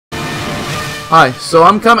Hi, so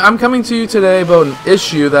I'm coming to you today about an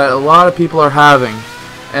issue that a lot of people are having,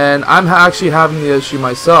 and I'm actually having the issue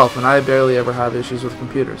myself, and I barely ever have issues with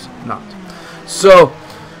computers. Not. So,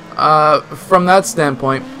 from that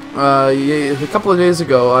standpoint, a couple of days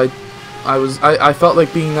ago, I felt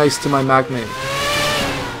like being nice to my Mac Mini.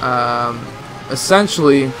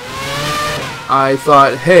 Essentially, I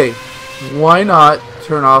thought, hey, why not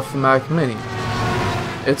turn off the Mac Mini?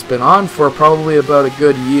 It's been on for probably about a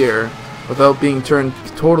good year without being turned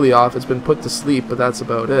totally off. It's been put to sleep, but that's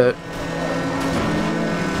about it.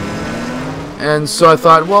 And so I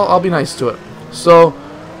thought, well, I'll be nice to it. So,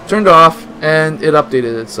 turned off, and it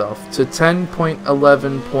updated itself to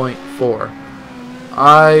 10.11.4.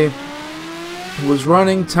 I was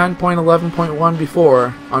running 10.11.1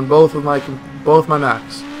 before on both my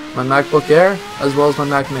Macs, my MacBook Air as well as my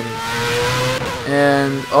Mac Mini,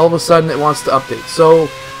 and all of a sudden it wants to update. So,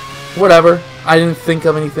 whatever. I didn't think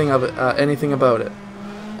of anything about it,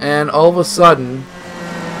 and all of a sudden,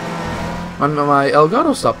 my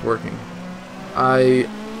Elgato stopped working. I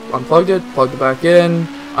unplugged it, plugged it back in,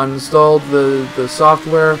 uninstalled the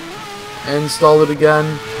software, installed it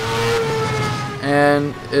again,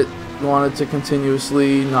 and it wanted to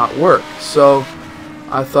continuously not work. So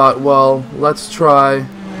I thought, well, let's try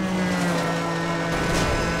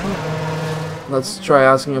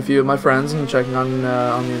asking a few of my friends and checking on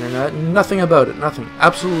the internet. Nothing about it. Nothing.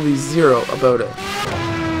 Absolutely zero about it.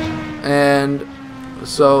 And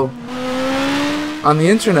so on the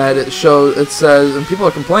internet, it says, and people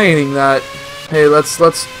are complaining that, hey,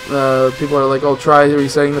 people are like, oh, try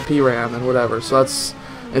resetting the PRAM and whatever. So that's,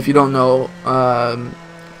 if you don't know,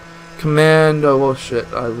 command. Oh well, shit.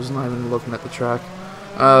 I was not even looking at the track.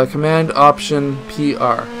 Command Option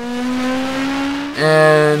PR.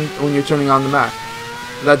 And when you're turning on the Mac,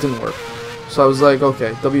 that didn't work. So I was like,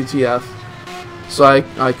 okay, WTF. So I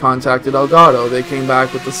contacted Elgato. They came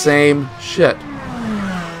back with the same shit.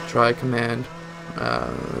 Try command.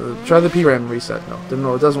 Try the PRAM reset.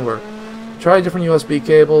 No, it doesn't work. Try a different USB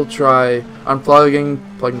cable. Try unplugging,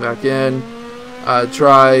 plugging back in.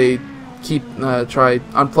 Try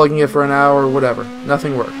unplugging it for an hour, whatever.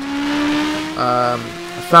 Nothing worked. I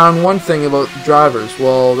found one thing about drivers.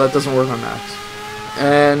 Well, that doesn't work on Macs.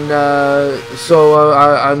 And so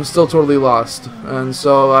I'm still totally lost. And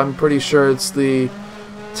so I'm pretty sure it's the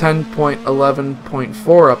 10.11.4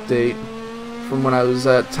 update from when I was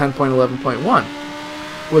at 10.11.1.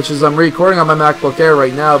 Which is, I'm recording on my MacBook Air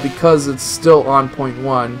right now because it's still on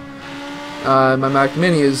 0.1. My Mac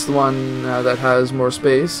Mini is the one that has more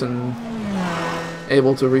space and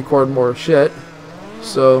able to record more shit.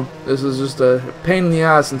 So this is just a pain in the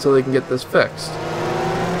ass until they can get this fixed.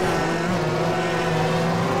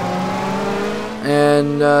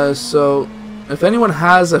 And so if anyone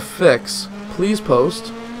has a fix, please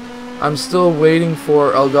post. I'm still waiting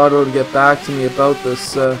for Elgato to get back to me about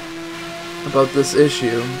this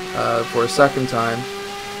issue for a second time.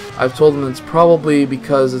 I've told them it's probably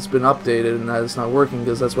because it's been updated and that it's not working,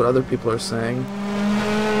 because that's what other people are saying.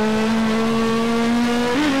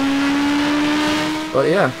 But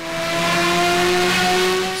yeah.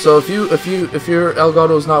 So if your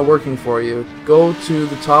Elgato is not working for you, go to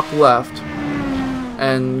the top left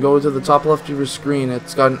and go to the top left of your screen.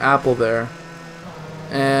 It's got an apple there,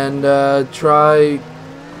 and try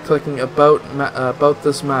clicking about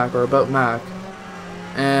this Mac or about Mac,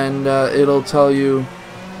 and it'll tell you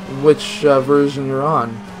which version you're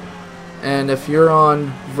on. And if you're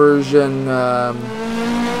on version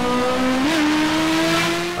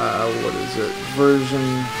what is it?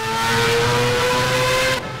 Version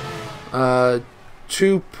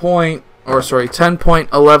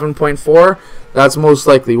 10.11.4, that's most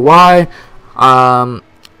likely why. To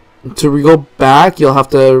go back, you'll have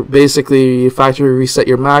to basically factory reset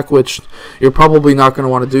your Mac, which you're probably not going to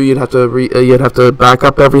want to do. You'd have to back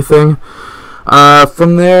up everything.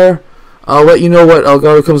 From there, I'll let you know what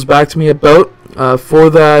Elgato comes back to me about for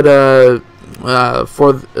that.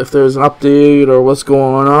 For if there's an update or what's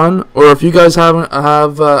going on, or if you guys have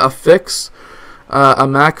a fix, a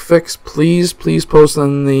Mac fix, please post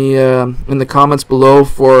in the comments below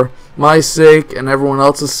for my sake and everyone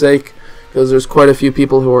else's sake, because there's quite a few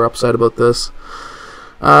people who are upset about this.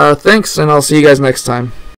 Thanks, and I'll see you guys next time.